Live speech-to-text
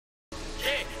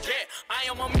I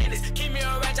am a menace. Keep me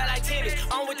a ranch, I like tennis.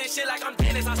 On with this shit like I'm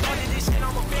Dennis. I started this shit,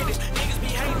 I'm a finish. Niggas be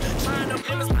hating, trying to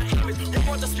blemish my image. They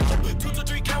want the smoke, 2 to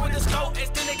 3 count with the scope, and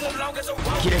still they come long as a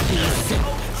rope. Till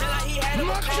like he had a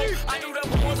coat. I knew the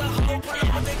one was a hoe. Pull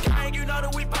up with the gang, you know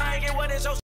that we buying it. What is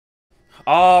your...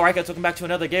 Alright guys, welcome back to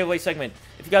another giveaway segment.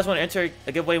 If you guys want to enter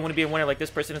a giveaway and want to be a winner like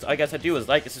this person is, all you guys have to do is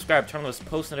like and subscribe, turn on those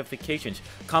post notifications,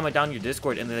 comment down your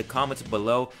Discord in the comments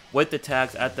below with the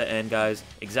tags at the end, guys.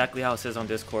 Exactly how it says on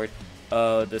Discord.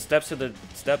 The steps to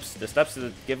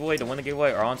the giveaway, to win the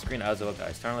giveaway, are on screen as well,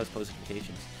 guys. Turn on those post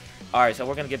notifications. Alright, so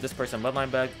we're gonna give this person a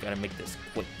bloodline bag. Gotta make this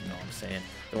quick, you know what I'm saying?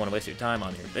 Don't want to waste your time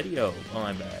on your video.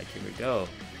 Bloodline bag, here we go.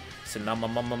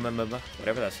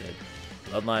 Whatever that said.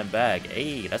 Bloodline bag.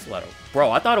 Hey, that's a lot of...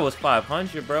 Bro, I thought it was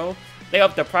 500, bro. They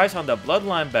upped the price on the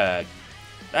bloodline bag.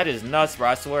 That is nuts, bro.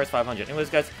 I swear it's 500. Anyways,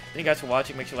 guys, thank you guys for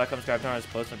watching. Make sure you like, comment, subscribe, turn on those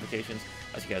post notifications.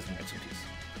 I'll see you guys in the next one. Peace.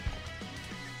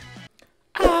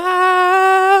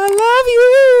 I love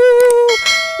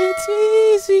you.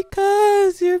 It's easy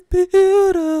cause you're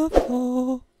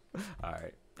beautiful.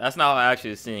 Alright. That's not how I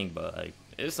actually sing, but like,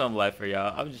 it's some life for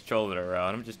y'all. I'm just trolling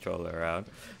around.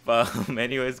 But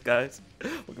anyways, guys,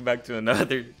 welcome back to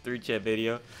another 3-chat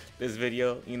video. This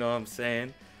video, you know what I'm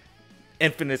saying?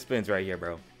 Infinite spins right here,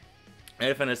 bro.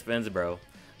 Infinite spins, bro.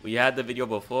 We had the video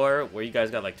before where you guys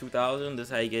got like 2,000. This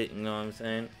is how you get, you know what I'm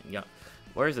saying? Yeah.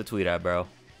 Where's the tweet at, bro?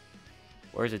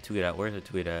 Where's the tweet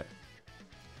at?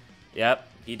 Yep,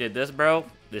 he did this, bro.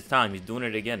 This time he's doing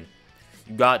it again.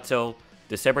 You got till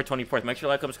December 24th. Make sure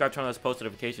you like, comment, subscribe, turn on those post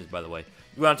notifications, by the way.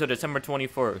 You got until December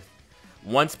 24th.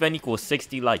 1 spin equals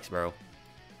 60 likes, bro.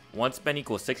 1 spin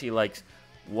equals 60 likes.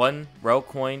 1 row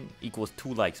coin equals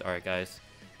 2 likes. Alright, guys.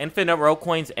 Infinite row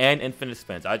coins and infinite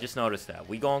spins. I just noticed that.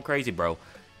 We going crazy, bro.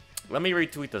 Let me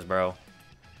retweet this, bro.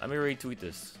 Let me retweet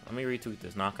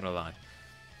this. Not gonna lie.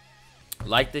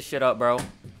 Like this shit up, bro.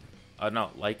 No,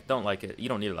 don't like it. You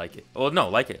don't need to like it. Oh, no,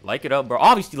 like it. Like it up, bro.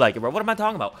 Obviously like it, bro. What am I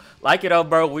talking about? Like it up,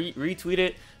 bro. Retweet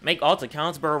it. Make alt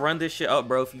accounts, bro. Run this shit up,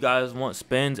 bro, if you guys want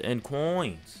spins and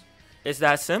coins. It's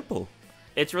that simple.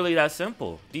 It's really that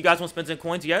simple. Do you guys want spins and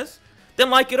coins? Yes?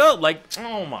 Then like it up. Like,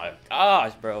 oh my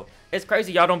gosh, bro. It's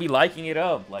crazy y'all don't be liking it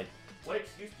up. Like, what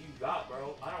excuse do you got,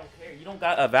 bro? I don't care. You don't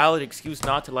got a valid excuse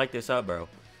not to like this up, bro.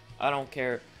 I don't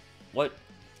care what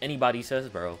anybody says,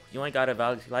 bro. You ain't got a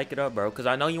valid like it up, bro. Because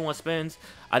I know you want spins.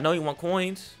 I know you want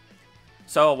coins.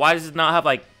 So why does it not have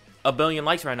like a billion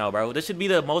likes right now, bro? This should be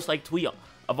the most liked tweet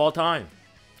of all time.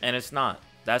 And it's not.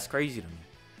 That's crazy to me.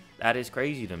 That is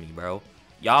crazy to me, bro.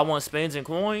 Y'all want spins and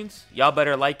coins? Y'all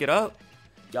better like it up.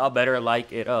 Y'all better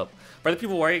like it up. For the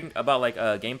people worrying about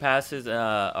like game passes,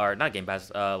 or not game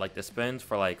passes, like the spins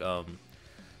for like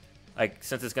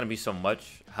since it's gonna be so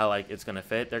much, how like it's gonna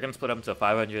fit, they're gonna split up into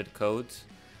 500 codes.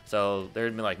 So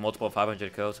there'd be like multiple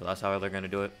 500 codes, so that's how they're gonna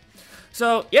do it.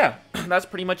 So yeah, that's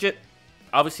pretty much it.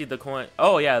 Obviously the coin.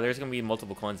 Oh yeah, there's gonna be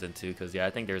multiple coins then too, because yeah,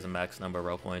 I think there's a max number of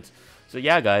row coins. So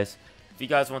yeah, guys, if you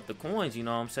guys want the coins, you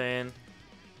know what I'm saying?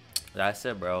 That's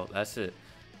it, bro. That's it.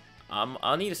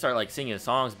 I'll need to start like singing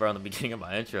songs, bro, in the beginning of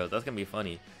my intros. That's gonna be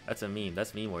funny. That's a meme.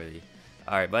 That's meme worthy.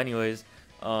 All right, but anyways,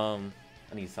 I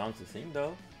need songs to sing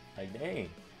though. Like dang.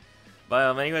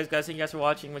 But anyways, guys, thank you guys for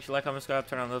watching. Make sure you like, comment, subscribe,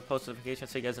 turn on those post notifications.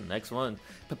 See you guys in the next one.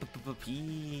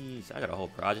 Peace. I got a whole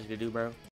project to do, bro.